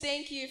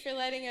Thank you for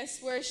letting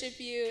us worship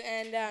you,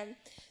 and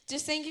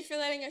just thank you for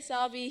letting us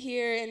all be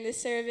here in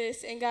this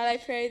service. And God, I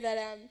pray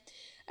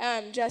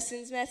that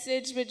Justin's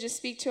message would just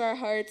speak to our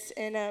hearts.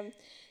 And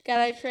God,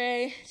 I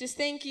pray, just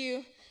thank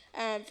you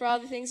for all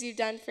the things you've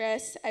done for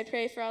us. I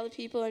pray for all the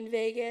people in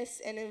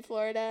Vegas and in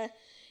Florida.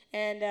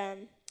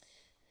 And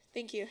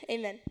thank you.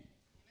 Amen.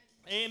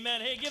 Amen.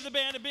 Hey, give the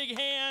band a big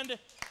hand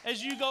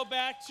as you go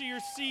back to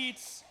your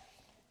seats.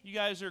 You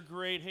guys are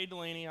great. Hey,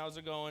 Delaney, how's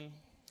it going?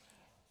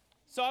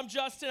 So I'm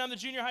Justin. I'm the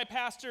junior high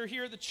pastor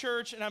here at the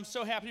church, and I'm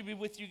so happy to be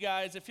with you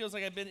guys. It feels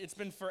like it's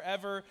been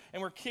forever,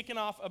 and we're kicking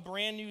off a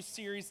brand new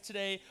series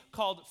today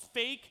called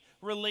Fake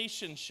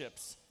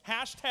Relationships.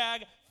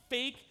 Hashtag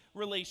Fake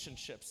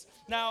Relationships.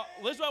 Now,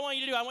 this is what I want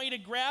you to do. I want you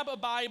to grab a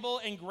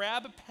Bible and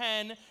grab a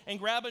pen and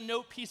grab a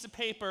note piece of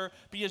paper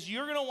because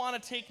you're going to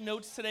want to take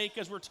notes today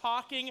because we're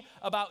talking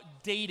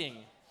about dating.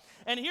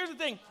 And here's the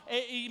thing,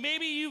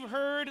 maybe you've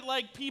heard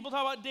like people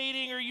talk about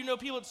dating, or you know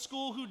people at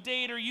school who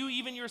date, or you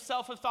even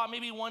yourself have thought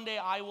maybe one day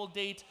I will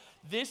date.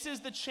 This is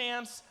the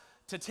chance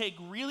to take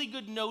really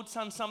good notes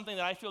on something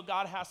that I feel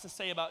God has to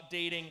say about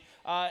dating.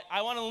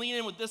 I want to lean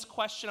in with this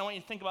question. I want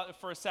you to think about it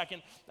for a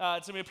second.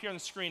 It's going to appear on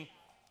the screen.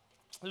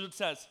 This is what it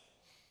says.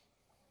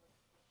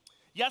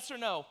 Yes or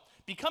no,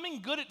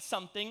 becoming good at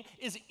something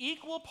is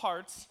equal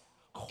parts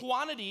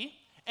quantity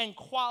and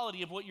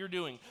quality of what you're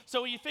doing.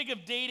 So when you think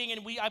of dating,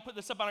 and I put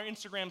this up on our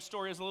Instagram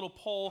story as a little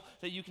poll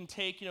that you can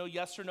take,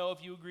 yes or no if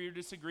you agree or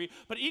disagree.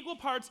 But equal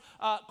parts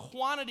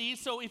quantity.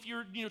 So if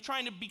you're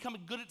trying to become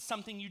good at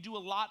something, you do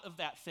a lot of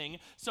that thing.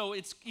 So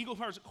it's equal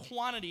parts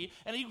quantity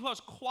and equal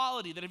parts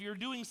quality. That if you're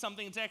doing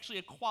something, it's actually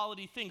a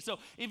quality thing. So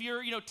if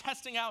you're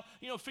testing out,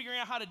 figuring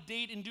out how to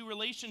date and do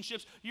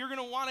relationships, you're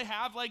going to want to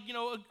have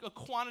a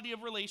quantity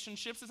of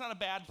relationships. It's not a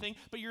bad thing,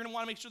 but you're going to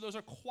want to make sure those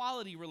are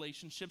quality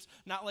relationships,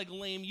 not like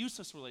lame,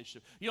 useless relationship.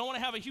 You don't want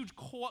to have a huge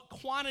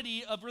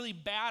quantity of really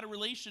bad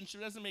relationships.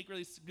 It doesn't make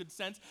really good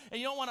sense. And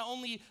you don't want to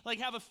only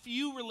have a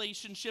few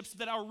relationships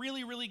that are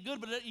really, really good,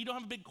 but you don't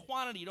have a big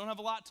quantity. You don't have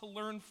a lot to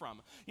learn from.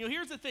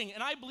 Here's the thing,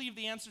 and I believe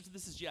the answer to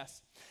this is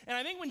yes. And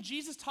I think when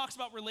Jesus talks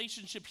about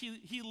relationship,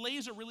 he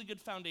lays a really good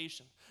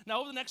foundation. Now,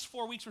 over the next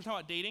 4 weeks, we're talking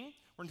about dating.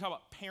 We're going to talk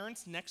about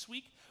parents next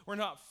week. We're going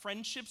to talk about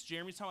friendships.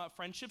 Jeremy's talking about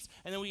friendships.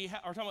 And then we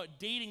are talking about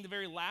dating the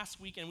very last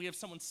week, and we have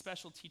someone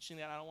special teaching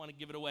that. I don't want to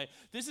give it away.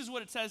 This is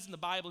what it says in the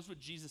Bible. This is what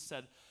Jesus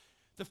said.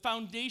 The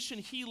foundation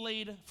he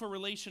laid for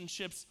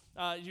relationships,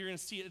 you're going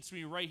to see it. It's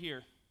going to be right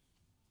here.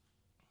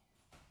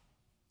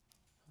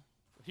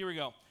 Here we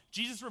go.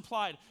 Jesus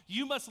replied,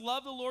 "You must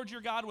love the Lord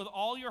your God with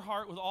all your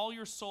heart, with all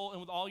your soul, and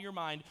with all your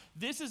mind.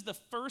 This is the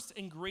first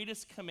and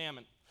greatest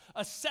commandment.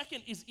 A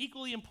second is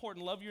equally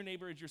important. Love your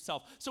neighbor as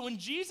yourself." So when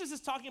Jesus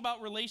is talking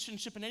about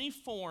relationship in any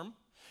form,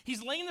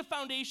 he's laying the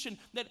foundation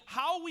that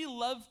how we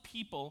love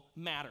people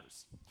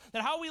matters.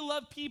 That how we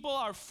love people,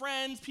 our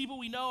friends, people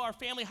we know, our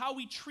family, how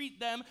we treat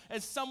them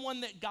as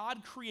someone that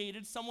God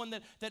created, someone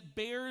that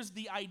bears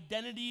the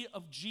identity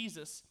of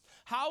Jesus.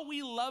 How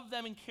we love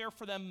them and care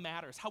for them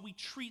matters. How we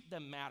treat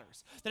them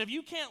matters. That if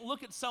you can't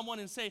look at someone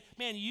and say,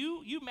 man,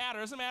 you matter.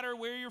 It doesn't matter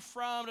where you're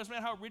from. It doesn't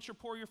matter how rich or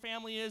poor your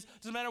family is. It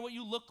doesn't matter what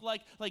you look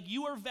like. Like,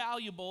 you are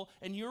valuable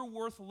and you're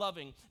worth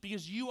loving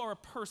because you are a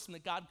person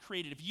that God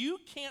created. If you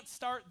can't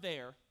start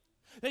there,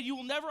 then you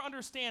will never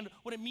understand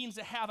what it means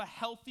to have a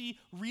healthy,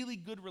 really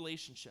good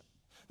relationship.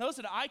 Now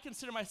listen, I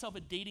consider myself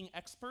a dating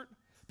expert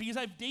because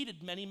I've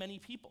dated many, many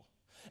people.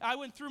 I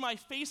went through my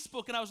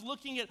Facebook and I was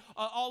looking at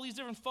all these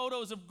different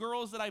photos of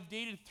girls that I've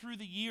dated through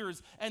the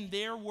years, and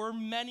there were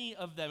many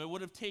of them. It would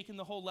have taken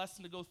the whole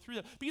lesson to go through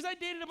them because I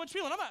dated a bunch of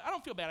people, and I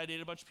don't feel bad I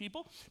dated a bunch of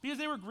people because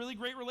they were really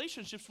great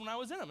relationships when I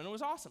was in them, and it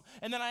was awesome.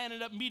 And then I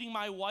ended up meeting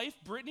my wife,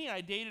 Brittany, and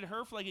I dated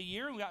her for like a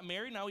year, and we got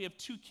married. Now we have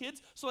 2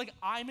 kids, so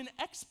I'm an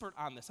expert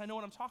on this. I know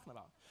what I'm talking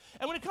about.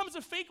 And when it comes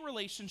to fake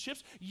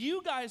relationships,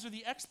 you guys are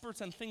the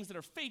experts on things that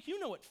are fake. You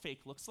know what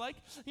fake looks like.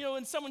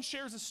 When someone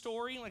shares a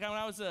story, like when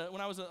I was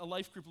a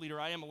life group leader,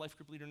 I am a life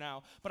group leader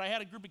now, but I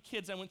had a group of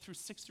kids. I went through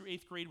 6th through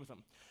 8th grade with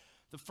them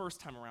the first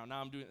time around.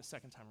 Now I'm doing it the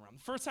second time around.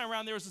 The first time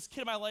around, there was this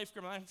kid in my life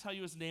group. I'm not going to tell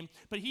you his name,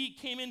 but he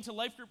came into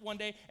life group one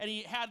day, and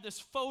he had this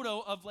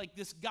photo of like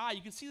this guy.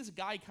 You can see this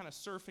guy kind of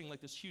surfing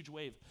like this huge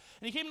wave.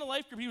 And he came into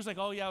life group. He was like,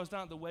 oh, yeah, I was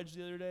down at the Wedge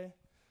the other day.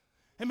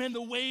 And man,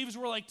 the waves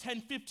were like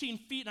 10, 15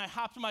 feet, and I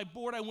hopped on my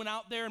board. I went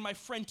out there, and my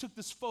friend took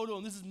this photo,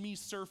 and this is me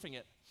surfing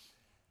it.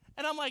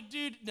 And I'm like,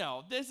 dude,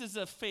 no, this is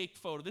a fake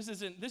photo. This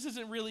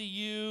isn't really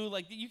you.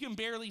 Like, you can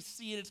barely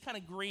see it. It's kind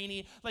of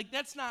grainy. Like,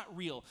 that's not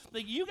real.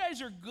 Like, you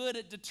guys are good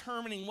at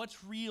determining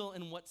what's real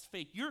and what's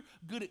fake. You're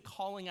good at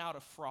calling out a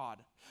fraud.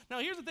 Now,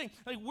 here's the thing.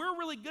 Like, we're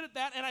really good at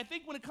that, and I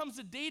think when it comes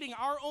to dating,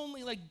 our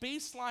only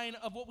baseline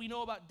of what we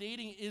know about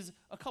dating is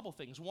a couple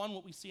things. One,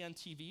 what we see on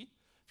TV.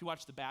 If you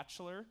watch The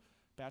Bachelor,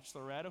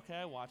 Bachelorette, okay,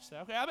 I watched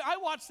that. Okay, I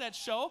watched that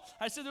show.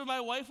 I said to my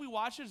wife, we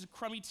watched it. It's a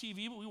crummy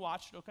TV, but we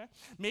watched it, okay?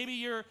 Maybe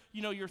your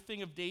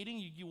thing of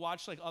dating, you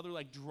watch like other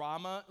like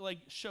drama like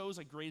shows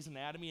like Grey's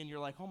Anatomy, and you're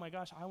like, oh my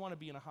gosh, I want to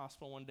be in a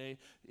hospital one day,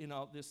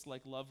 this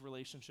like love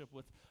relationship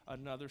with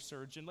another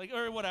surgeon, like,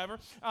 or whatever.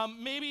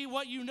 Maybe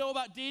what you know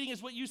about dating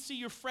is what you see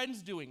your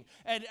friends doing.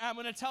 And I'm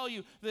going to tell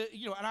you that,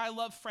 and I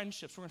love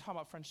friendships. We're going to talk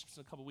about friendships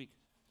in a couple weeks.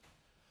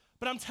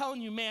 But I'm telling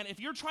you, man, if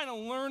you're trying to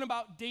learn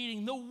about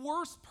dating, the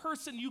worst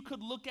person you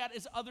could look at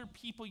is other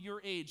people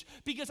your age.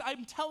 Because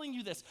I'm telling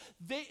you this,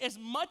 as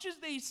much as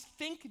they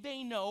think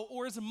they know,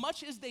 or as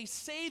much as they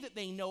say that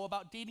they know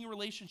about dating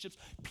relationships,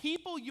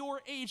 people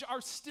your age are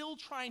still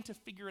trying to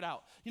figure it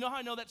out. You know how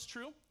I know that's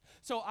true?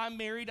 So I'm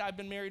married. I've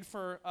been married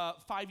for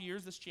 5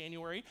 years this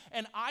January,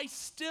 and I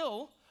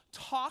still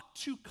talk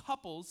to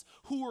couples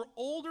who are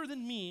older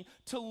than me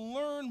to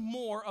learn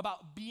more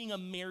about being a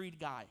married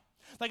guy.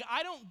 Like,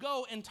 I don't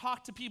go and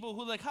talk to people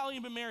who are like, how long have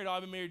you been married? Oh,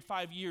 I've been married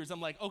 5 years.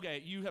 I'm like,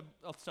 okay, you have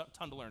a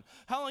ton to learn.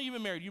 How long have you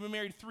been married? You've been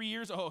married 3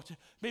 years? Oh,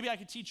 maybe I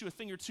could teach you a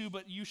thing or two,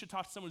 but you should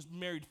talk to someone who's been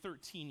married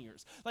 13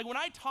 years. Like, when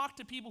I talk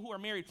to people who are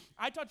married,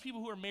 I talk to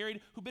people who are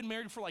married, who've been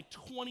married for like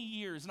 20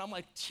 years, and I'm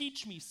like,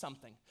 teach me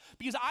something.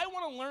 Because I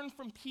want to learn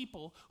from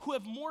people who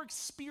have more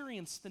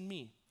experience than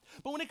me.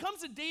 But when it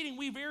comes to dating,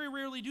 we very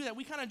rarely do that.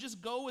 We kind of just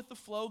go with the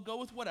flow, go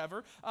with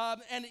whatever.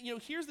 And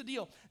here's the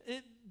deal.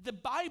 The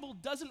Bible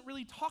doesn't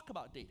really talk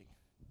about dating.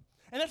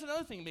 And that's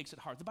another thing that makes it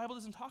hard. The Bible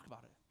doesn't talk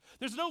about it.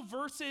 There's no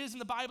verses in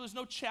the Bible, there's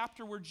no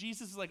chapter where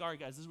Jesus is like, all right,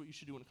 guys, this is what you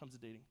should do when it comes to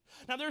dating.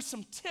 Now, there's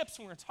some tips,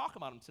 and we're going to talk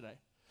about them today.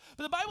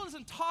 But the Bible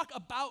doesn't talk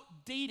about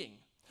dating.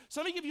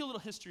 So let me give you a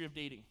little history of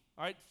dating.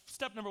 All right,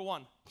 step number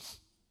 1.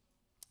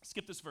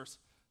 Skip this verse.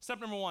 Step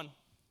number 1.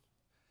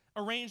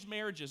 Arranged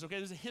marriages, okay?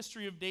 There's a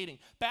history of dating.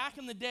 Back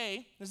in the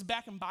day, this is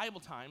back in Bible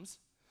times,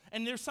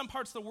 and there's some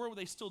parts of the world where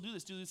they still do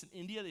this. Do this in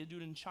India, they do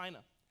it in China,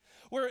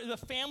 where the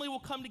family will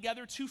come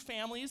together, 2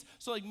 families.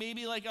 So like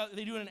maybe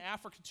they do it in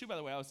Africa too, by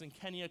the way. I was in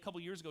Kenya a couple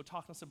years ago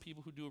talking to some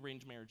people who do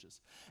arranged marriages.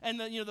 And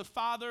the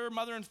father,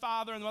 mother and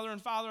father, and the mother and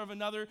father of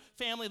another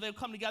family, they'll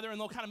come together and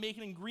they'll kind of make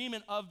an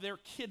agreement of their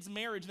kid's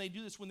marriage. And they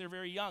do this when they're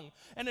very young.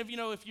 And if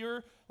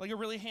you're like a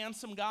really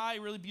handsome guy, a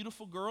really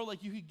beautiful girl,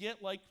 like you could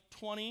get like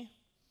 20,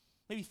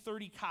 maybe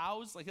 30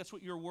 cows, like that's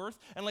what you're worth.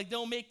 And like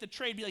they'll make the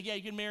trade, be like, yeah,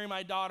 you can marry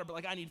my daughter, but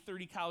like I need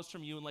 30 cows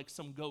from you and like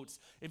some goats.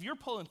 If you're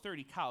pulling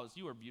 30 cows,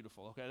 you are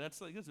beautiful, okay? That's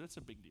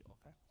a big deal,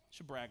 okay? You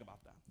should brag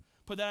about that.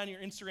 Put that on your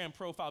Instagram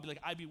profile, be like,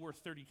 I'd be worth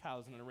 30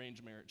 cows in an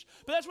arranged marriage.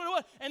 But that's what it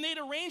was. And they'd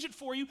arrange it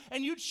for you,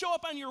 and you'd show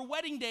up on your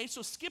wedding day,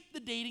 so skip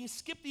the dating,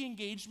 skip the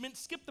engagement,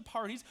 skip the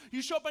parties.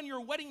 You show up on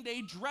your wedding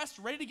day dressed,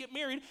 ready to get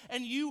married,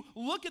 and you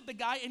look at the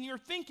guy, and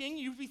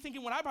you'd be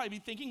thinking what I'd probably be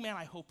thinking, man,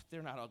 I hope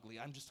they're not ugly.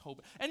 I'm just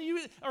hoping. And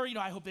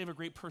I hope they have a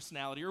great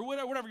personality, or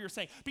whatever you're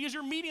saying. Because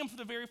you're meeting them for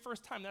the very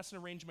first time. That's an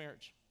arranged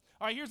marriage.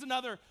 All right, here's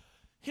another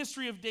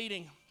history of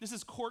dating. This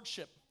is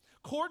courtship.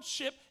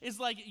 Courtship is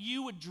like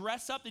you would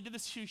dress up. They did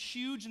this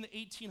huge in the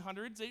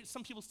 1800s.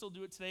 Some people still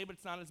do it today, but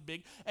it's not as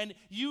big. And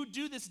you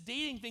do this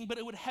dating thing, but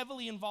it would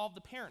heavily involve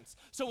the parents.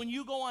 So when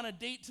you go on a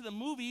date to the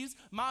movies,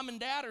 mom and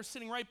dad are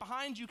sitting right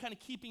behind you, kind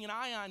of keeping an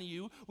eye on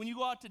you. When you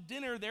go out to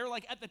dinner, they're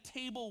like at the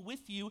table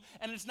with you.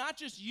 And it's not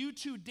just you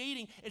two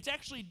dating. It's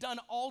actually done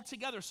all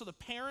together. So the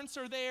parents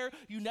are there.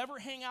 You never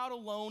hang out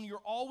alone. You're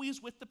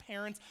always with the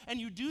parents. And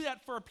you do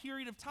that for a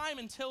period of time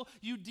until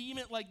you deem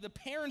it like the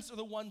parents are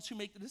the ones who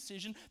make the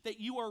decision that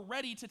you are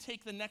ready to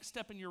take the next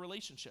step in your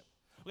relationship.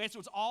 Okay, so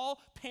it's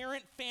all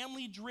parent,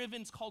 family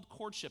driven. It's called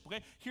courtship. Okay,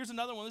 here's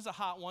another one. This is a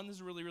hot one. This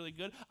is really, really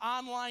good.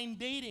 Online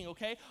dating.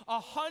 Okay,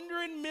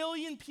 100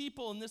 million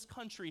people in this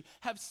country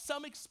have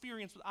some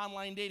experience with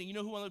online dating. You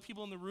know who one of the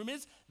people in the room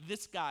is?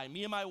 This guy.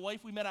 Me and my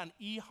wife, we met on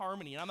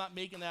eHarmony, and I'm not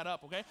making that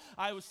up. Okay,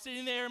 I was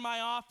sitting there in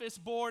my office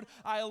bored.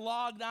 I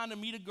logged on to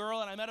meet a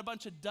girl, and I met a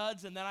bunch of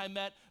duds, and then I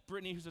met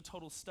Brittany, who's a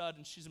total stud,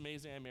 and she's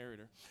amazing. I married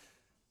her.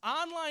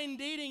 Online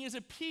dating is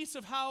a piece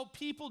of how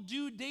people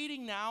do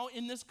dating now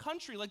in this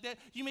country. Like that,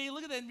 you may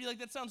look at that and be like,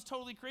 that sounds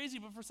totally crazy,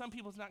 but for some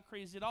people it's not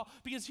crazy at all.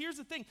 Because here's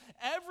the thing,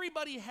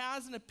 everybody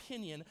has an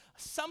opinion,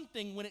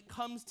 something when it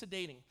comes to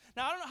dating.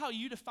 Now, I don't know how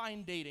you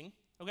define dating,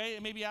 okay?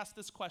 Maybe ask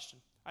this question.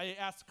 I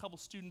asked a couple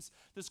students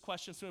this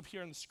question, so up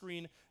here on the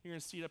screen, you're gonna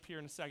see it up here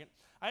in a second.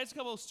 I asked a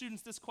couple of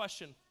students this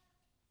question.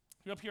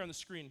 You're up here on the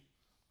screen.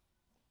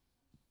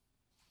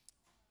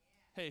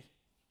 Hey.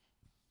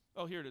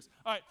 Oh, here it is.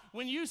 All right,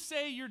 when you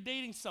say you're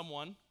dating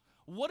someone,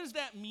 what does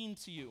that mean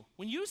to you?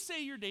 When you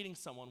say you're dating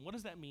someone, what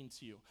does that mean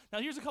to you?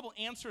 Now, here's a couple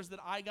answers that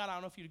I got. I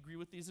don't know if you'd agree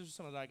with these. These are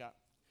some that I got.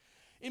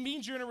 It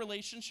means you're in a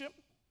relationship.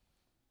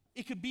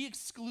 It could be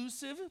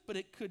exclusive, but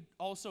it could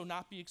also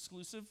not be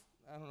exclusive.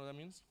 I don't know what that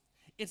means.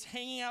 It's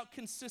hanging out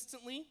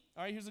consistently.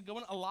 All right, here's a good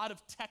one. A lot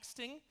of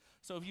texting.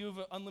 So if you have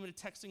an unlimited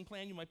texting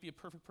plan, you might be a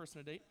perfect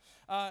person to date.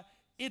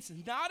 It's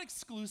not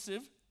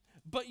exclusive,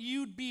 but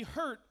you'd be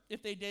hurt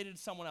if they dated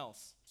someone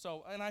else.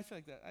 So, and I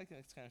think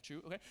it's kind of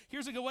true. Okay,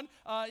 here's a good one.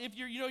 If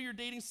you're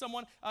dating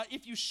someone,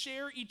 if you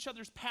share each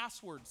other's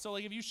passwords. So,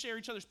 like if you share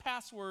each other's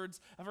passwords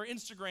for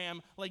Instagram,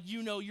 like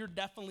you're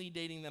definitely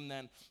dating them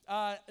then.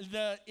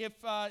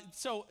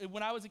 So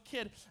when I was a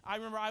kid, I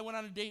remember I went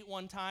on a date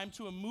one time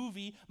to a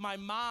movie. My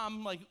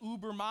mom, like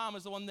Uber mom,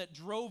 is the one that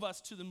drove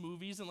us to the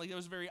movies, and like it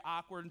was very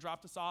awkward and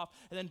dropped us off,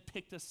 and then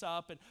picked us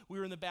up, and we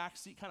were in the back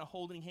seat, kind of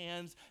holding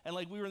hands, and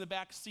like we were in the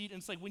back seat, and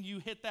it's like when you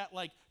hit that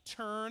like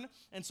turn,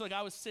 and so like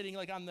I was sitting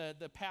like on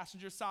the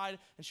passenger side,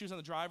 and she was on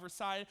the driver's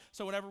side.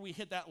 So whenever we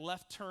hit that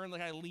left turn,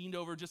 like I leaned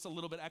over just a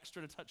little bit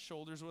extra to touch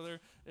shoulders with her.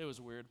 It was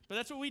weird, but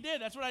that's what we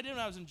did. That's what I did when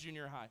I was in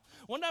junior high.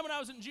 One time when I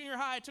was in junior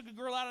high, I took a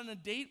girl out on a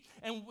date,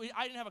 and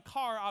I didn't have a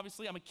car.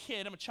 Obviously, I'm a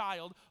kid. I'm a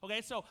child.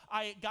 Okay, so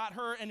I got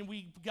her, and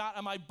we got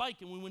on my bike,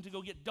 and we went to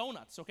go get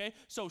donuts. Okay,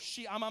 so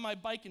I'm on my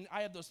bike, and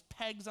I have those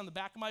pegs on the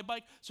back of my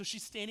bike. So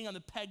she's standing on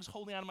the pegs,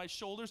 holding on to my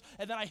shoulders,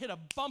 and then I hit a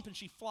bump, and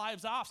she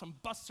flies off and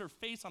busts her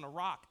face on a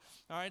rock.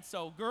 All right,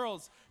 so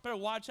girls, better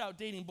watch out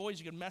dating boys.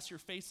 You can mess your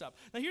face up.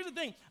 Now, here's the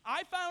thing.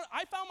 I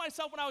found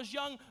myself when I was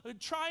young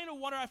trying to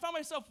wonder. I found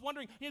myself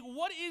wondering, like,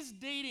 what is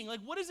dating?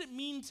 Like, what does it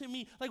mean to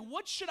me? Like,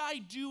 what should I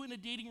do in a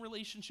dating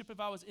relationship if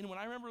I was in one?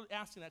 I remember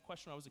asking that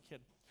question when I was a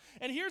kid.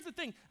 And here's the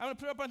thing. I'm going to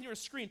put it up on your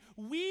screen.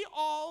 We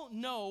all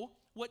know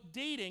what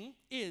dating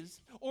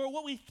is, or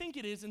what we think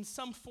it is in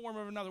some form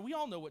or another. We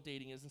all know what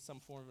dating is in some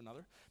form or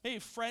another. Maybe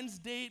friends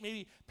date,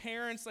 maybe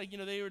parents, like,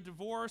 they were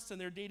divorced and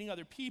they're dating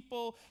other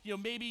people.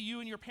 Maybe you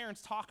and your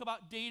parents talk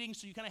about dating,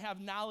 so you kind of have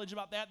knowledge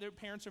about that. Their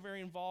parents are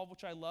very involved,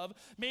 which I love.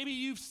 Maybe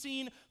you've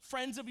seen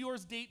friends of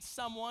yours date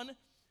someone,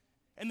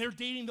 and they're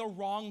dating the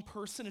wrong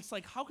person. It's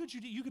like, how could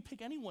you could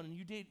pick anyone,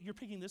 and you're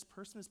picking this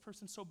person's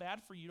so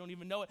bad for you, you don't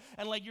even know it.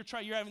 And like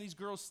you're having these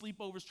girls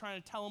sleepovers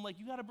trying to tell them, like,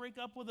 you got to break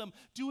up with them.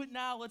 Do it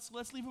now. Let's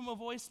leave them a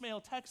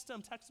voicemail. Text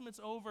them it's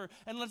over.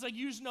 And it's like,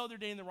 you just know they're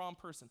dating the wrong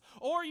person.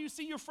 Or you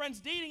see your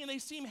friends dating and they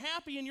seem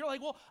happy, and you're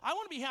like, well, I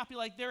want to be happy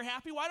like they're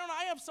happy. Why don't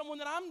I have someone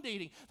that I'm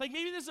dating? Like,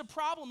 maybe there's a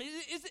problem.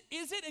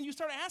 Is it? And you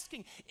start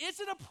asking, is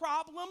it a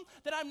problem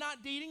that I'm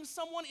not dating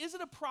someone? Is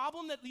it a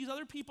problem that these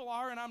other people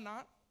are and I'm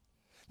not?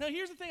 Now,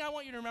 here's the thing I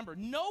want you to remember.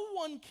 No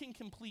one can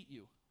complete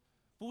you,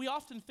 but we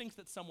often think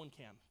that someone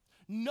can.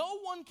 No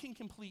one can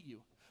complete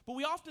you, but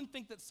we often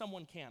think that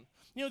someone can.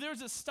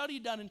 There's a study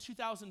done in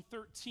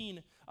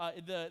 2013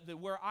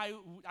 where I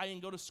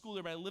didn't go to school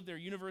there, but I lived there,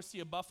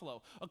 University of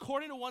Buffalo.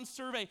 According to one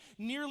survey,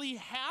 nearly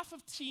half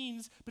of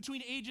teens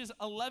between ages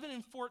 11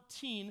 and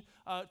 14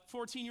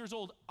 years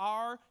old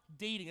are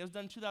dating. It was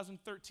done in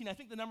 2013. I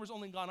think the number's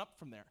only gone up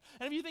from there.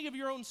 And if you think of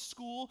your own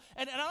school,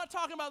 and I'm not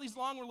talking about these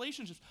long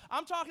relationships,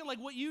 I'm talking like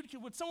what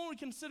someone would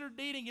consider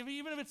dating,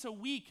 even if it's a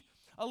week,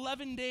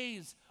 11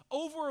 days,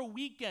 over a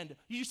weekend.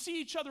 You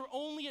see each other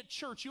only at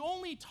church. You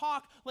only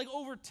talk like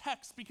over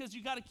text because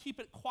you got to keep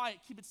it quiet,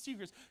 keep it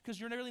secret, because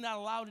you're really not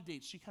allowed to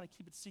date, so you kind of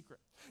keep it secret.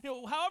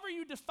 However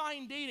you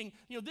define dating,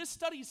 this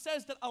study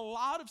says that a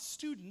lot of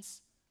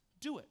students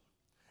do it.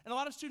 And a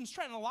lot of students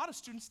try it, and a lot of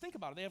students think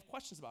about it. They have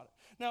questions about it.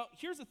 Now,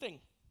 here's the thing.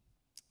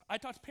 I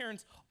talk to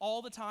parents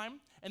all the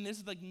time, and this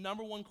is the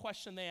number one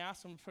question they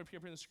ask. I'm going to put it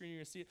up here on the screen, you're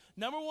going to see it.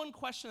 Number one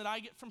question that I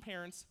get from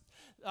parents,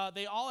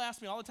 they all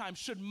ask me all the time,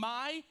 should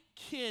my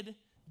kid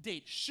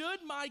date? Should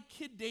my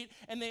kid date?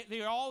 And they're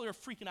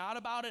freaking out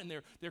about it, and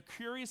they're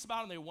curious about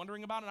it, and they're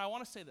wondering about it. And I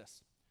want to say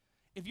this.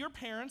 If your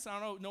parents, I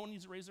don't know, no one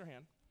needs to raise their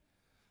hand,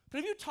 but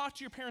if you talk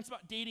to your parents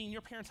about dating, and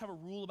your parents have a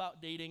rule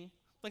about dating,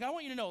 like, I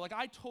want you to know, like,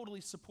 I totally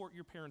support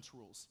your parents'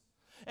 rules.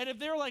 And if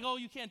they're like, oh,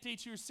 you can't date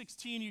till you're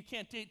 16, you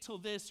can't date till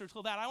this or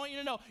till that, I want you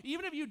to know,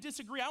 even if you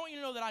disagree, I want you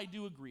to know that I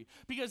do agree.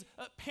 Because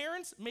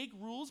parents make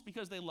rules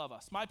because they love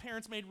us. My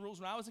parents made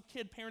rules when I was a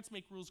kid. Parents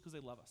make rules because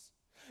they love us.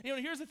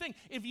 Here's the thing.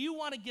 If you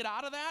want to get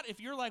out of that,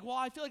 if you're like, well,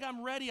 I feel like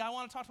I'm ready, I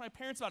want to talk to my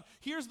parents about it,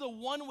 here's the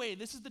one way,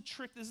 this is the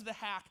trick, this is the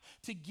hack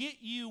to get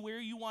you where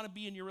you want to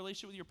be in your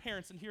relationship with your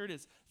parents. And here it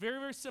is. Very,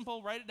 very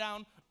simple. Write it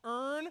down.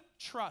 Earn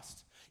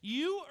trust.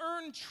 You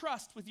earn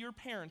trust with your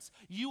parents,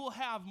 you will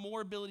have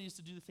more abilities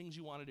to do the things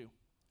you want to do.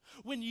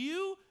 When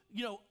you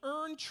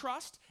earn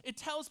trust, it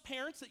tells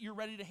parents that you're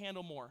ready to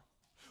handle more.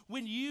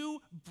 When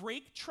you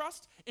break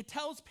trust, it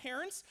tells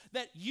parents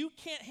that you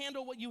can't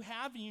handle what you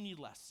have and you need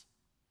less.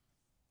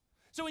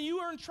 So when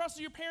you earn trust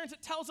with your parents,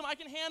 it tells them, I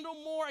can handle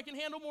more, I can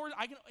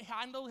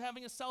handle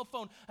having a cell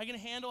phone, I can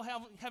handle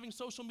having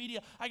social media,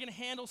 I can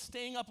handle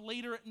staying up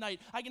later at night,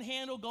 I can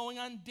handle going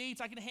on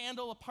dates, I can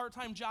handle a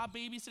part-time job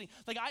babysitting.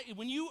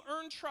 When you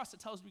earn trust,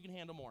 it tells them you can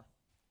handle more.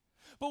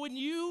 But when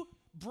you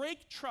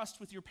break trust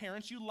with your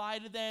parents, you lie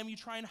to them, you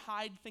try and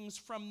hide things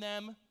from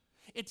them,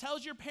 it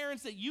tells your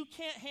parents that you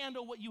can't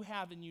handle what you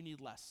have and you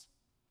need less.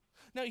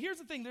 Now here's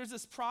the thing, there's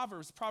this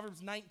Proverbs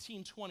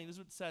 19:20, this is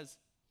what it says.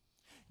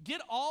 Get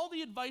all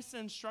the advice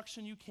and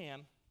instruction you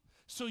can,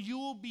 so you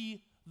will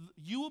be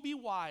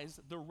wise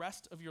the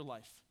rest of your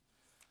life.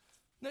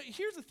 Now,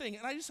 here's the thing,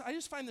 and I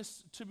just find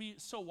this to be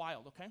so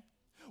wild, okay?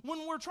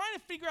 When we're trying to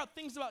figure out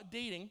things about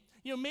dating,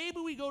 maybe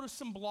we go to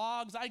some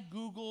blogs. I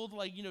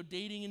Googled,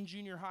 dating in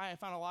junior high. I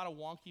found a lot of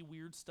wonky,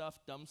 weird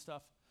stuff, dumb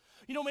stuff.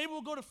 Maybe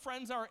we'll go to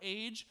friends our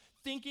age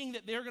thinking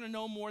that they're going to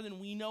know more than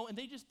we know, and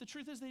the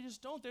truth is they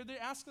just don't. They're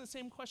asking the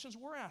same questions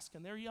we're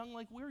asking. They're young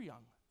like we're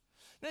young.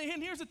 Now,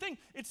 and here's the thing.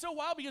 It's so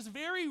wild because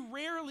very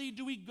rarely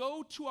do we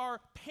go to our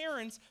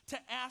parents to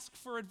ask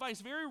for advice.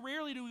 Very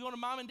rarely do we go to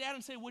mom and dad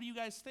and say, what do you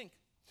guys think?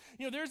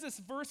 There's this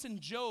verse in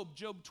Job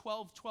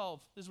 12:12.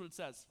 This is what it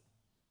says.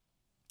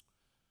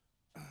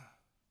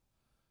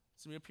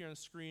 It's going to be up here on the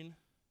screen.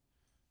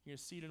 You're going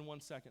to see it in 1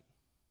 second.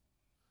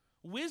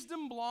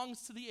 Wisdom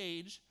belongs to the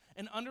age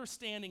and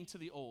understanding to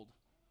the old.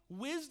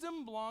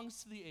 Wisdom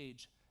belongs to the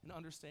age and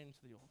understanding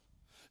to the old.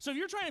 So if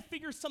you're trying to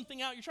figure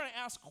something out, you're trying to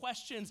ask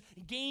questions,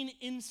 gain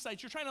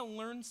insights, you're trying to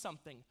learn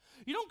something,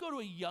 you don't go to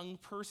a young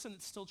person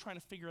that's still trying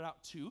to figure it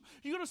out too.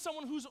 You go to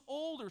someone who's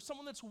older,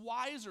 someone that's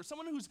wiser,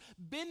 someone who's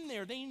been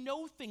there. They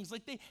know things,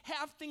 like they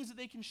have things that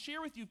they can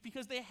share with you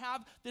because they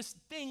have this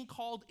thing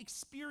called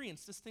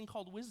experience, this thing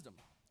called wisdom.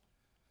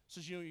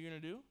 So you know what you're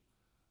going to do?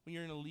 When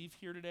you're going to leave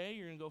here today,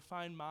 you're going to go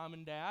find mom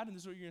and dad, and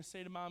this is what you're going to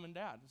say to mom and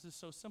dad. This is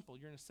so simple.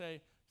 You're going to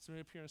say, it's going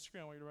to appear on the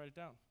screen. I want you to write it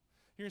down.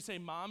 You're going to say,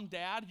 Mom,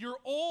 Dad, you're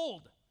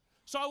old,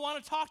 so I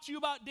want to talk to you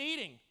about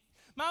dating.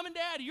 Mom and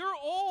Dad, you're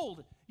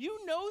old.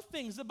 You know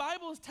things. The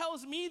Bible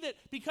tells me that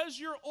because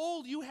you're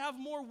old, you have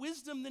more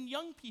wisdom than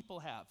young people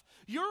have.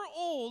 You're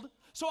old,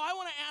 so I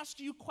want to ask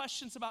you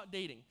questions about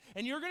dating.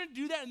 And you're going to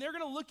do that, and they're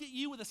going to look at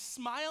you with a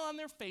smile on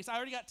their face. I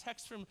already got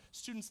texts from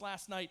students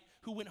last night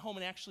who went home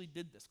and actually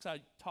did this, because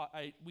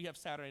we have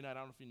Saturday night. I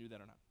don't know if you knew that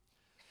or not.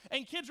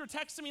 And kids were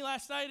texting me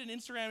last night and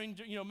Instagramming,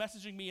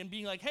 messaging me and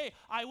being like, hey,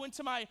 I went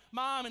to my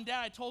mom and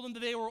dad. I told them that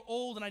they were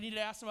old and I needed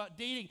to ask them about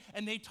dating.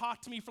 And they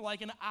talked to me for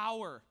like an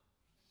hour.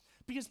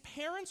 Because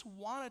parents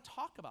want to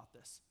talk about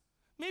this.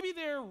 Maybe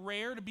they're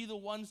rare to be the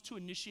ones to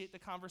initiate the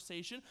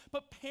conversation,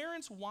 but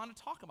parents want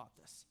to talk about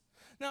this.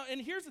 Now,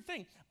 and here's the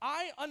thing.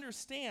 I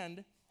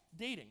understand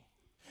dating.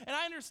 And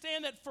I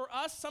understand that for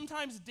us,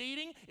 sometimes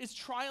dating is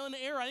trial and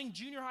error. I think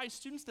junior high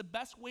students, the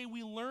best way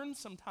we learn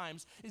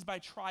sometimes is by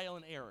trial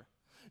and error.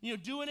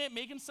 Doing it,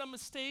 making some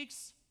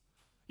mistakes,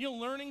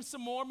 learning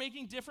some more,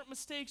 making different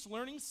mistakes,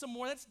 learning some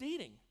more. That's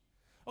dating.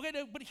 Okay,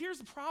 but here's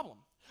the problem.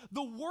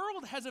 The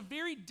world has a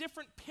very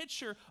different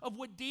picture of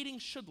what dating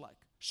should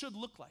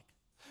look like.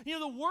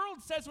 The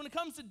world says when it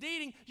comes to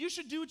dating, you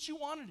should do what you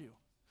want to do.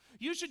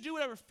 You should do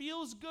whatever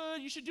feels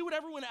good. You should do what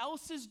everyone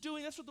else is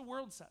doing. That's what the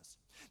world says.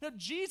 Now,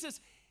 Jesus,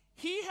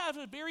 he has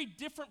a very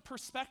different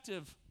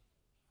perspective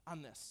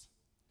on this.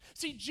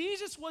 See,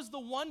 Jesus was the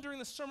one during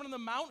the Sermon on the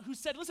Mount who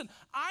said, listen,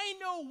 I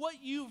know what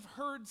you've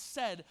heard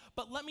said,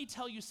 but let me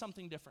tell you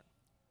something different.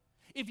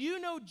 If you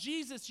know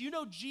Jesus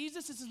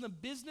is in the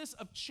business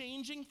of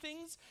changing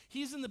things.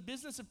 He's in the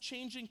business of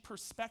changing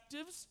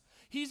perspectives.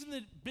 He's in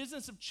the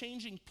business of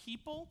changing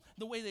people,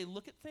 the way they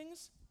look at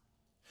things.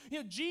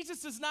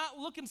 Jesus does not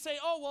look and say,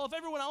 oh, well, if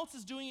everyone else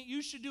is doing it,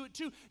 you should do it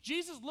too.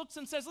 Jesus looks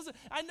and says, listen,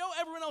 I know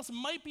everyone else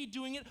might be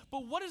doing it,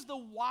 but what is the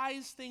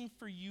wise thing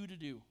for you to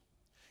do?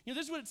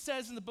 This is what it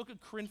says in the book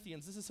of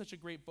Corinthians. This is such a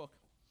great book.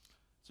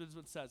 So this is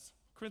what it says.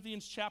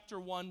 Corinthians chapter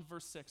 1,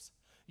 verse 6.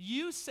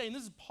 You say, and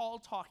this is Paul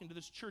talking to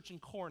this church in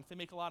Corinth. They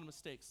make a lot of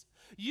mistakes.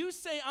 You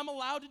say I'm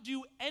allowed to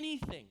do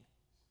anything,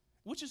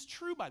 which is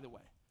true, by the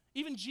way.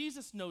 Even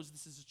Jesus knows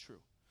this is true.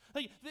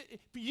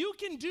 You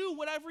can do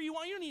whatever you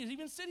want. You don't need to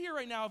even sit here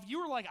right now. If you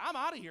were like, I'm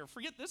out of here,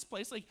 forget this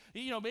place.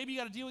 Maybe you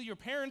got to deal with your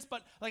parents,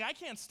 but I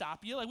can't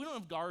stop you. We don't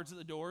have guards at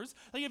the doors.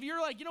 If you're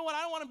like, you know what,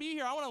 I don't want to be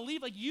here, I want to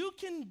leave. You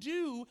can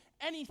do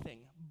anything,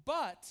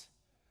 but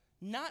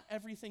not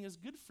everything is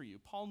good for you.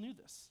 Paul knew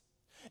this.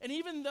 And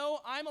even though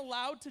I'm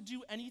allowed to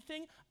do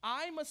anything,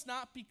 I must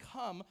not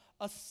become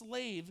a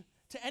slave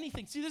to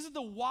anything. See, this is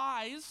the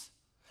wise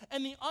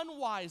and the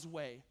unwise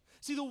way.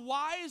 See, the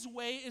wise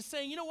way is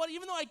saying, you know what,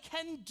 even though I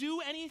can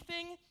do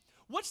anything,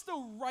 what's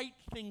the right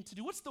thing to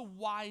do? What's the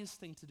wise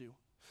thing to do?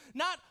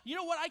 Not, you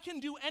know what, I can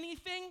do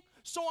anything,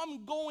 so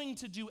I'm going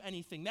to do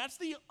anything. That's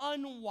the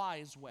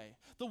unwise way.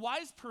 The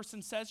wise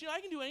person says, I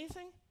can do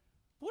anything.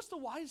 But what's the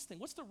wise thing?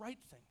 What's the right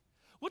thing?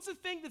 What's the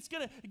thing that's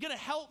gonna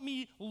help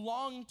me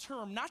long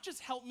term, not just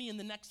help me in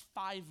the next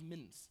 5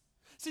 minutes?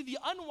 See, the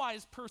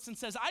unwise person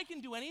says, I can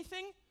do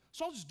anything,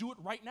 so I'll just do it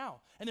right now.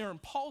 And they're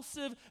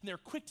impulsive, and they're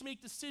quick to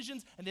make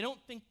decisions, and they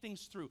don't think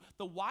things through.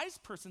 The wise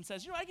person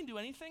says, I can do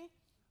anything,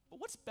 but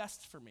what's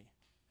best for me?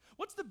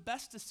 What's the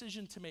best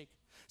decision to make?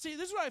 See,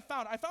 this is what I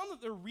found. I found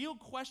that the real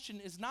question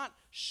is not,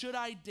 should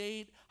I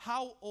date?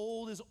 How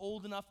old is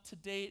old enough to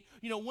date?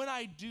 When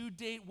I do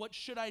date, what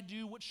should I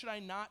do? What should I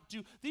not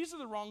do? These are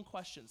the wrong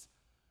questions.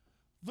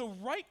 The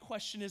right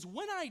question is,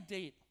 when I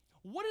date,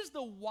 what is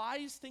the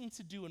wise thing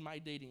to do in my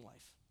dating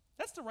life?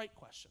 That's the right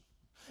question.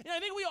 And I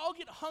think we all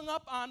get hung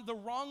up on the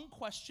wrong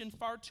question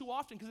far too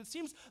often because it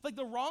seems like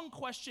the wrong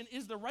question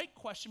is the right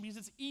question because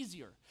it's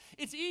easier.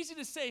 It's easy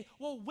to say,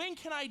 well, when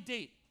can I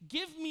date?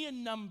 Give me a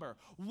number.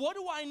 What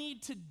do I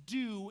need to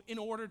do in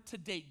order to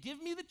date?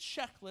 Give me the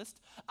checklist.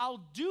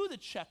 I'll do the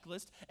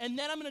checklist, and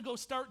then I'm going to go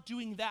start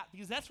doing that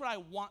because that's what I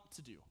want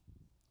to do.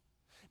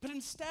 But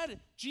instead,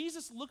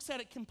 Jesus looks at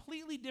it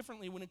completely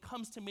differently when it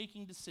comes to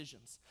making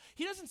decisions.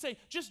 He doesn't say,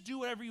 just do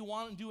whatever you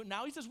want and do it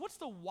now. He says, what's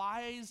the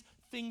wise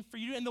thing for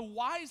you to do? And the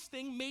wise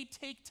thing may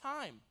take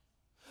time.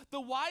 The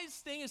wise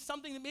thing is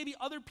something that maybe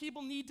other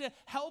people need to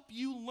help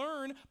you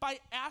learn by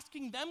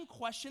asking them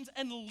questions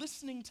and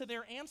listening to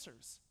their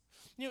answers.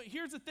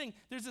 Here's the thing.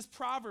 There's this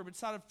proverb.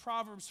 It's out of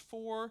Proverbs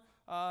 4,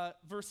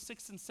 verse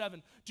 6 and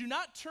 7. Do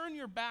not turn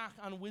your back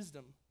on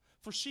wisdom,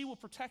 for she will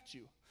protect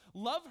you.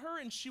 Love her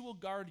and she will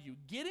guard you.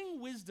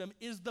 Getting wisdom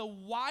is the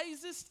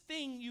wisest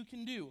thing you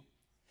can do.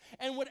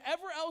 And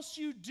whatever else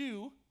you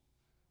do,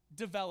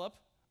 develop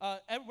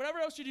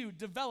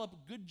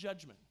good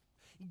judgment.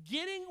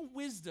 Getting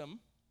wisdom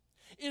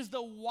is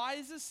the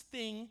wisest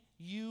thing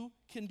you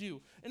can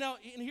do. And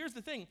here's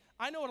the thing.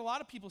 I know what a lot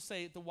of people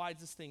say the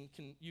wisest thing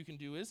you can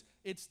do is,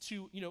 it's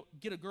to,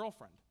 get a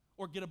girlfriend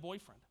or get a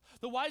boyfriend.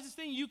 The wisest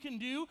thing you can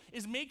do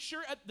is make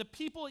sure the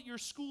people at your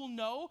school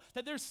know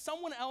that there's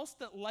someone else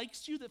that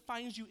likes you, that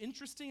finds you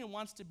interesting and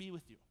wants to be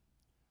with you.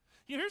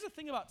 Here's the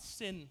thing about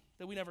sin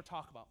that we never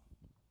talk about.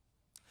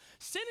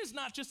 Sin is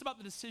not just about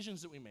the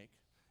decisions that we make,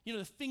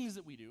 the things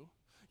that we do.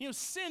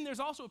 Sin,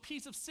 there's also a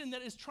piece of sin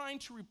that is trying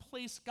to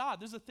replace God.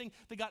 There's a thing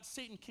that got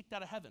Satan kicked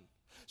out of heaven.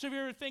 So if you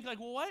ever think like,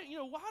 well,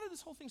 how did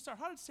this whole thing start?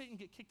 How did Satan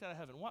get kicked out of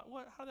heaven?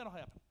 How did that all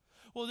happen?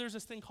 Well, there's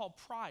this thing called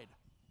pride.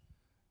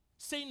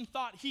 Satan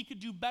thought he could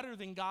do better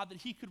than God, that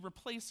he could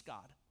replace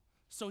God.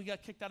 So he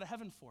got kicked out of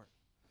heaven for it.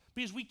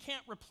 Because we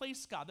can't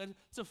replace God.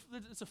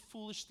 It's a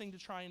foolish thing to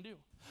try and do.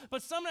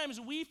 But sometimes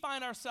we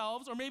find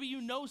ourselves, or maybe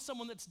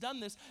someone that's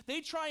done this,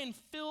 they try and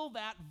fill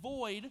that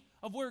void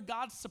of where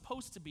God's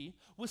supposed to be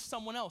with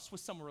someone else, with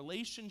some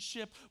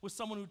relationship, with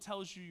someone who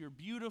tells you you're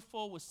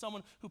beautiful, with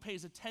someone who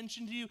pays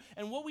attention to you.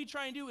 And what we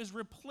try and do is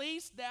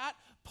replace that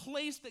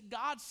place that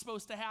God's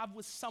supposed to have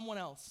with someone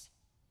else.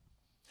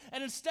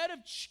 And instead of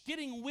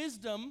getting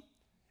wisdom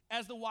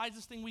as the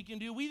wisest thing we can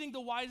do, we think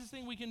the wisest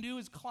thing we can do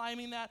is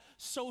climbing that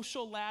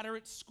social ladder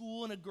at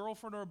school, and a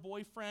girlfriend or a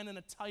boyfriend and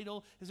a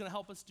title is going to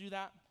help us do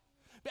that.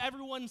 But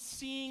everyone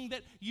seeing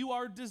that you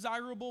are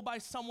desirable by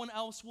someone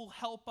else will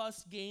help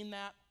us gain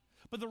that.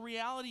 But the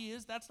reality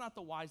is that's not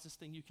the wisest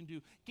thing you can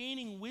do.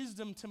 Gaining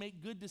wisdom to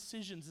make good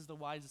decisions is the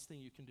wisest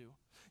thing you can do.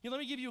 Let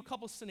me give you a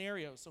couple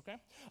scenarios, okay?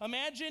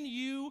 Imagine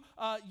you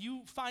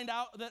find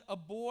out that a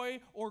boy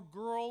or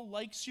girl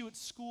likes you at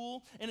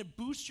school, and it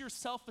boosts your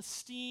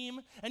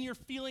self-esteem, and you're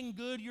feeling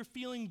good, you're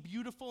feeling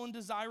beautiful and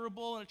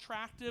desirable and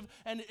attractive,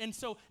 and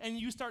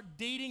you start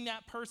dating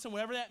that person,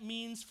 whatever that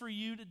means for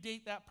you to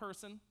date that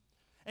person,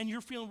 and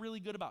you're feeling really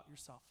good about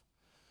yourself.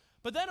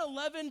 But then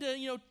 11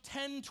 to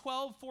 10,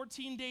 12,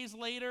 14 days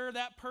later,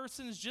 that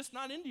person is just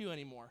not into you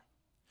anymore,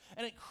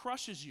 and it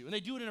crushes you, and they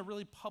do it in a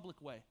really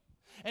public way.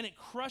 And it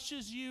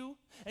crushes you,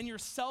 and your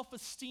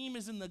self-esteem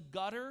is in the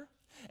gutter,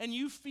 and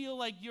you feel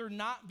like you're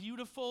not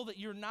beautiful, that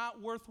you're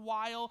not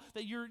worthwhile,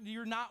 that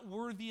you're not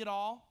worthy at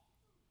all.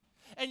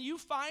 And you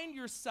find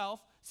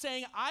yourself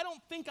saying, I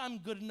don't think I'm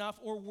good enough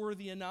or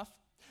worthy enough,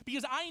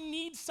 because I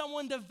need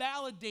someone to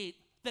validate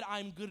that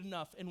I'm good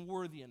enough and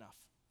worthy enough.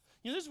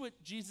 This is what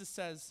Jesus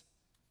says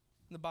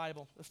in the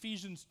Bible,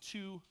 Ephesians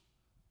 2,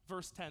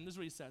 verse 10. This is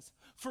what he says.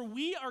 For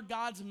we are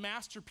God's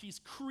masterpiece,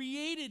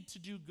 created to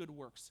do good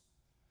works,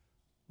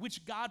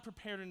 which God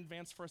prepared in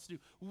advance for us to do.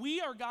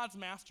 We are God's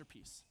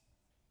masterpiece.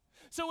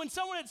 So when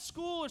someone at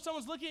school or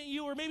someone's looking at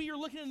you, or maybe you're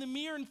looking in the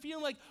mirror and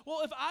feeling like,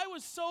 well, if I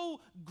was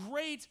so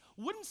great,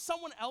 wouldn't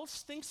someone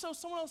else think so?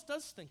 Someone else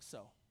does think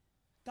so.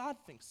 God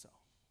thinks so.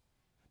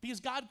 Because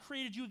God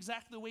created you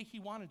exactly the way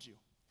he wanted you.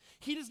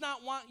 He does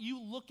not want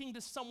you looking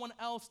to someone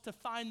else to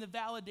find the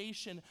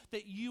validation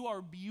that you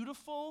are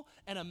beautiful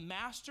and a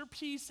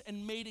masterpiece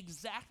and made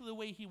exactly the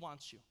way he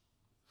wants you.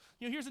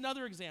 Here's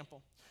another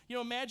example.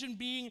 Imagine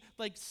being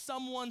like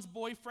someone's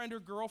boyfriend or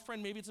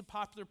girlfriend. Maybe it's a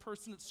popular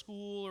person at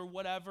school or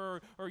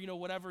whatever, or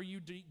whatever you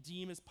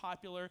deem as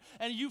popular.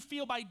 And you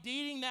feel by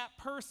dating that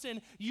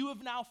person, you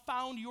have now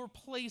found your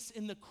place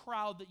in the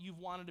crowd that you've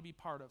wanted to be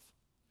part of.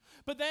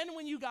 But then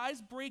when you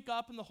guys break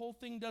up and the whole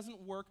thing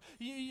doesn't work,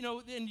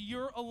 and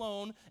you're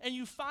alone, and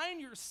you find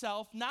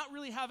yourself not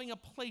really having a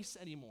place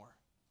anymore.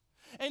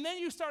 And then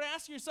you start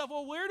asking yourself,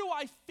 well, where do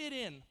I fit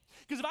in?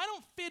 Because if I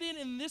don't fit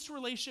in this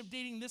relationship,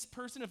 dating this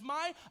person, if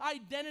my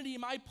identity,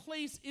 my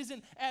place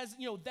isn't as,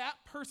 that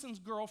person's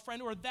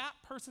girlfriend or that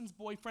person's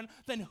boyfriend,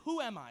 then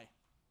who am I?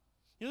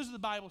 This is what the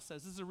Bible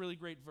says. This is a really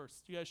great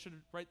verse. You guys should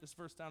write this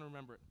verse down and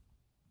remember it.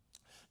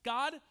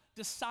 God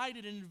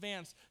decided in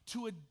advance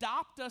to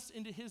adopt us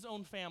into his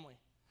own family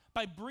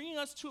by bringing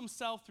us to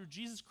himself through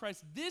Jesus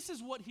Christ. This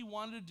is what he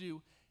wanted to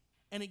do,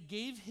 and it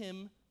gave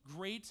him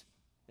great,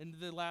 and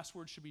the last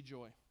word should be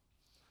joy.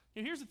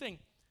 Here's the thing.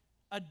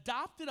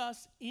 Adopted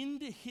us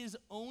into his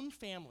own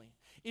family.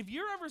 If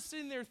you're ever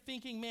sitting there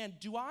thinking, man,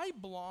 do I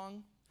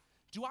belong?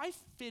 Do I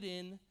fit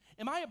in?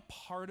 Am I a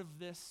part of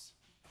this?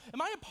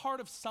 Am I a part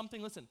of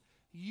something? Listen,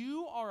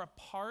 you are a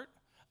part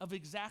of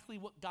exactly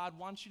what God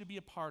wants you to be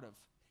a part of,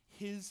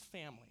 his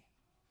family.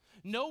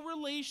 No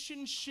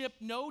relationship,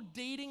 no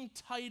dating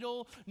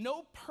title,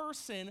 no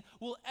person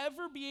will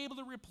ever be able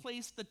to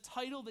replace the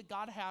title that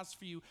God has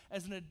for you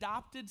as an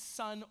adopted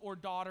son or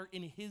daughter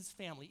in his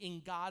family,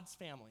 in God's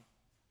family.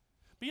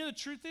 But you know the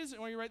truth is,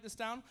 and when you write this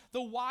down,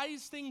 the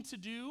wise thing to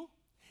do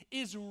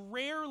is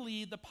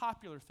rarely the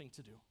popular thing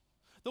to do.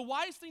 The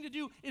wise thing to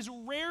do is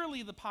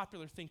rarely the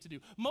popular thing to do.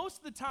 Most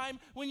of the time,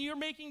 when you're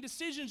making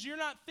decisions, you're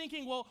not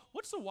thinking, well,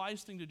 what's the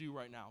wise thing to do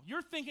right now?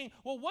 You're thinking,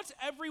 well, what's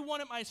everyone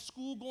at my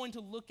school going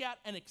to look at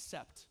and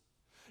accept?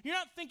 You're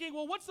not thinking,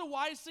 well, what's the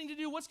wise thing to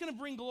do? What's going to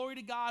bring glory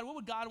to God? What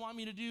would God want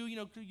me to do?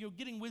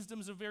 Getting wisdom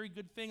is a very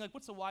good thing. Like,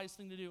 what's the wise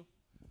thing to do?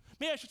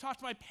 Maybe I should talk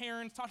to my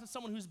parents, talk to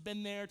someone who's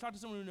been there, talk to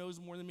someone who knows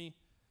more than me.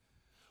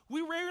 We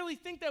rarely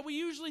think that. We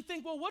usually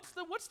think, well, what's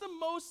the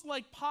most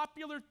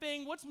popular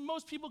thing? What's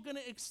most people going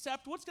to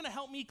accept? What's going to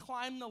help me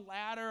climb the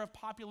ladder of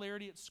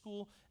popularity at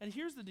school? And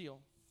here's the deal.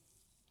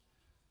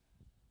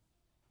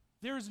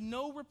 There is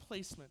no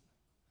replacement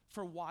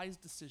for wise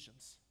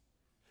decisions.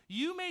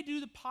 You may do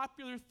the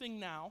popular thing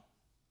now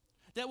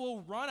that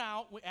will run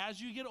out as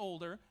you get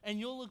older,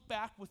 and you'll look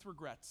back with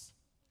regrets.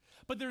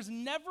 But there's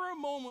never a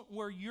moment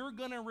where you're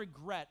going to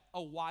regret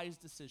a wise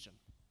decision.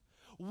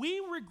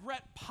 We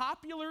regret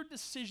popular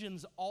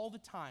decisions all the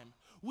time.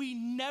 We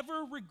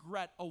never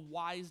regret a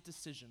wise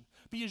decision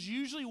because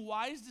usually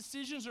wise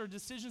decisions are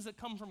decisions that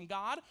come from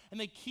God and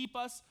they keep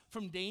us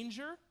from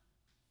danger.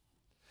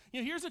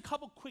 Here's a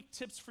couple quick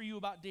tips for you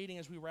about dating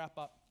as we wrap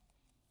up.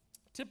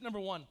 Tip number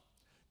 1,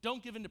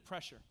 don't give in to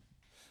pressure.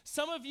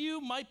 Some of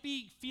you might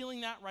be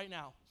feeling that right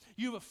now.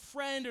 You have a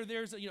friend or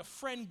there's a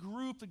friend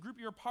group, the group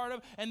you're a part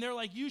of, and they're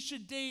like, you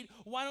should date.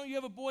 Why don't you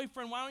have a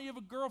boyfriend? Why don't you have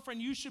a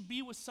girlfriend? You should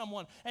be with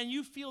someone. And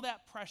you feel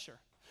that pressure.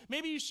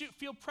 Maybe you should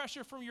feel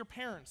pressure from your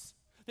parents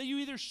that you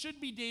either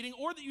should be dating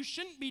or that you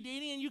shouldn't be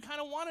dating and you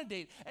kind of want to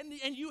date.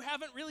 And you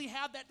haven't really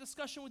had that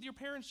discussion with your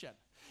parents yet.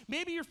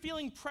 Maybe you're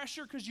feeling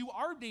pressure because you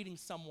are dating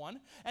someone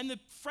and the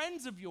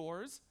friends of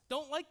yours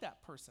don't like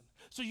that person.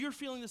 So you're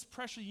feeling this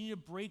pressure. You need to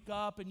break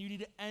up and you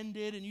need to end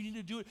it and you need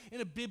to do it in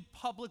a big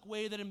public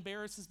way that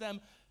embarrasses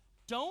them.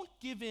 Don't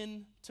give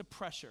in to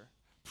pressure.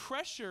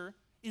 Pressure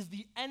is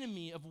the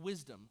enemy of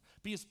wisdom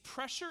because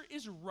pressure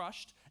is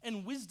rushed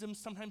and wisdom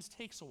sometimes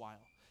takes a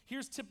while.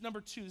 Here's tip number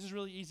 2. This is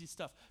really easy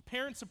stuff.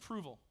 Parents'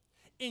 approval.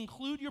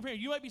 Include your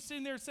parents. You might be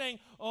sitting there saying,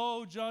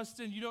 oh,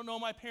 Justin, you don't know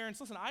my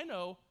parents. Listen, I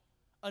know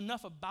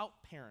enough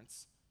about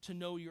parents to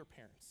know your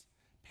parents.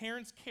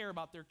 Parents care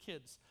about their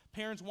kids.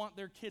 Parents want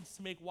their kids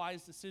to make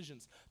wise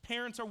decisions.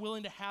 Parents are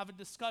willing to have a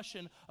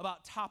discussion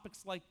about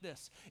topics like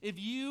this. If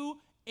you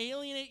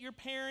alienate your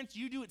parents,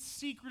 you do it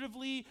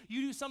secretively,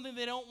 you do something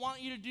they don't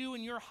want you to do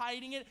and you're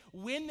hiding it,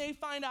 when they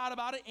find out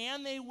about it,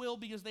 and they will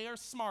because they are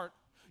smart,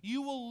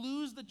 you will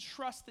lose the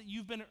trust that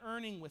you've been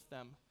earning with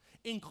them.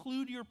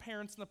 Include your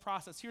parents in the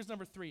process. Here's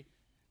number 3.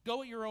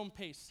 Go at your own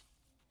pace.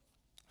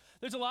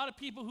 There's a lot of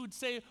people who'd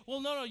say,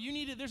 well, no,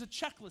 there's a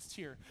checklist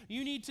here.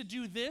 You need to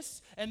do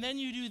this, and then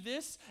you do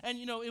this, and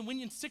and when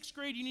you're in 6th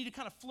grade, you need to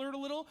kind of flirt a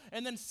little,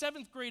 and then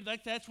 7th grade,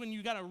 that's when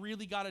you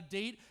really got to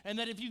date, and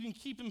then if you can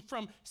keep them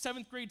from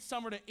 7th grade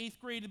summer to 8th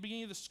grade at the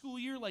beginning of the school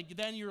year,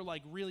 then you're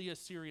really a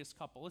serious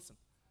couple. Listen,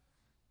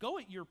 go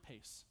at your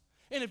pace.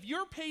 And if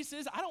your pace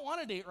is, I don't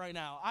want to date right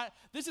now.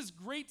 This is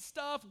great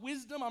stuff,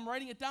 wisdom, I'm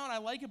writing it down, I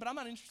like it, but I'm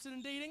not interested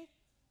in dating,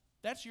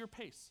 that's your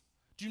pace.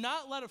 Do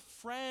not let a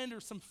friend or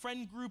some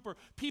friend group or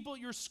people at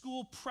your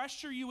school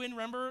pressure you in.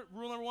 Remember,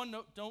 rule number 1,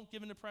 no, don't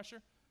give in to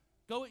pressure.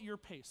 Go at your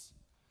pace.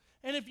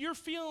 And if you're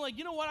feeling like,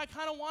 you know what, I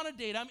kind of want to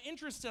date, I'm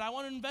interested, I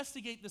want to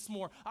investigate this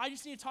more, I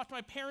just need to talk to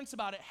my parents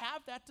about it,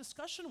 have that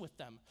discussion with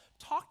them.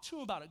 Talk to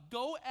them about it.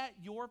 Go at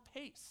your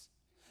pace.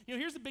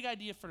 Here's the big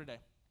idea for today.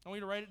 I want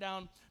you to write it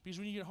down because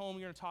when you get home,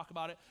 you're going to talk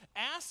about it.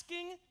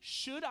 Asking,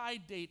 should I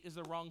date, is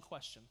the wrong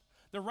question.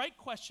 The right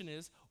question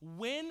is,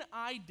 when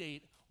I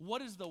date,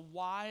 what is the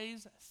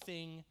wise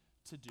thing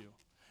to do?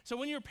 So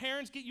when your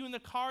parents get you in the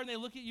car and they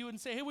look at you and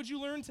say, hey, what'd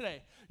you learn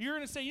today? You're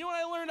going to say, you know what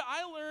I learned?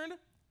 I learned,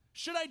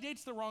 should I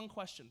date's the wrong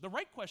question. The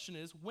right question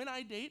is, when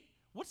I date,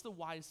 what's the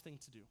wise thing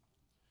to do?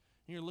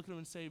 And you're looking at them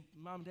and say,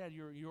 Mom and Dad,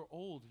 you're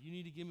old. You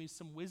need to give me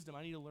some wisdom.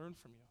 I need to learn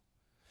from you.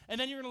 And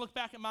then you're going to look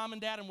back at Mom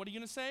and Dad, and what are you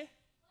going to say?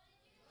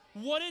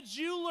 What did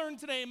you learn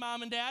today,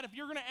 Mom and Dad? If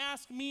you're going to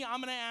ask me,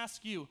 I'm going to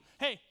ask you.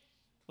 Hey,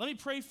 let me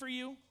pray for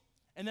you.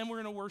 And then we're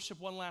going to worship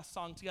one last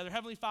song together.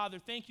 Heavenly Father,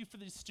 thank you for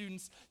these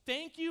students.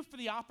 Thank you for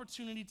the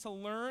opportunity to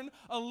learn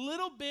a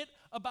little bit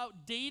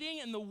about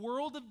dating and the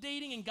world of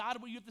dating and God,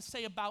 what you have to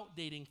say about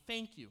dating.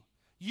 Thank you.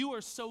 You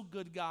are so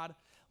good, God.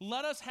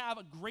 Let us have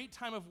a great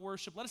time of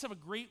worship. Let us have a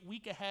great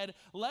week ahead.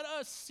 Let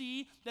us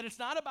see that it's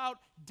not about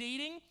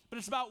dating, but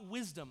it's about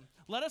wisdom.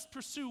 Let us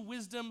pursue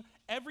wisdom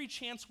every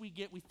chance we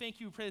get. We thank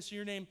you. We pray this in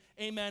your name.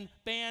 Amen.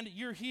 Band,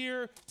 you're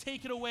here.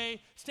 Take it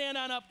away. Stand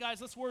on up,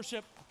 guys. Let's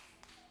worship.